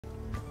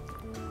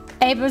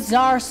A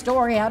bizarre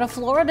story out of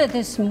Florida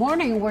this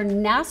morning where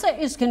NASA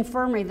is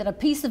confirming that a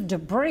piece of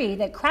debris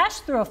that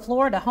crashed through a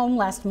Florida home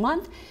last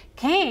month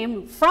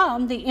came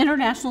from the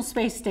International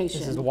Space Station.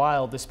 This is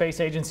wild. The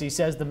space agency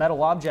says the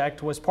metal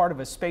object was part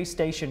of a space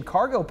station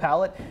cargo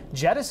pallet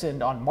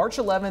jettisoned on March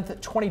 11th,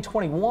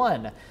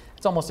 2021.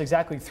 It's almost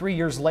exactly 3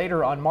 years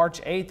later, on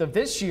March 8th of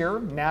this year.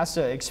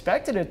 NASA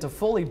expected it to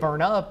fully burn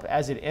up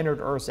as it entered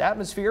Earth's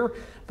atmosphere,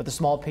 but the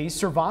small piece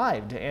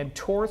survived and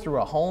tore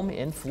through a home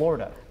in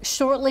Florida.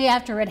 Shortly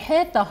after it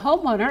hit, the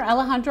homeowner,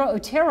 Alejandro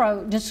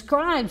Otero,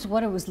 describes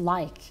what it was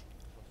like.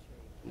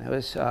 I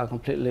was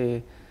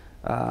completely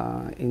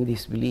in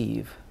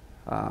disbelief.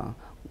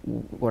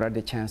 What are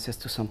the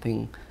chances of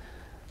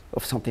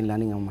something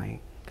landing on my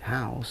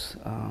house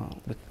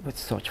with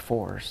such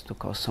force to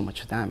cause so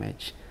much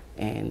damage?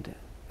 And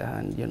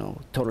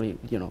totally,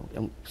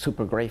 I'm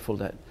super grateful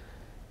that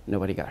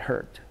nobody got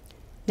hurt.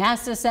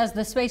 NASA says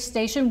the space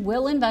station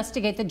will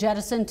investigate the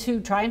jettison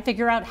to try and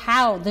figure out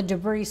how the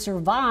debris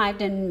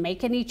survived and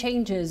make any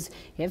changes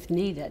if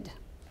needed.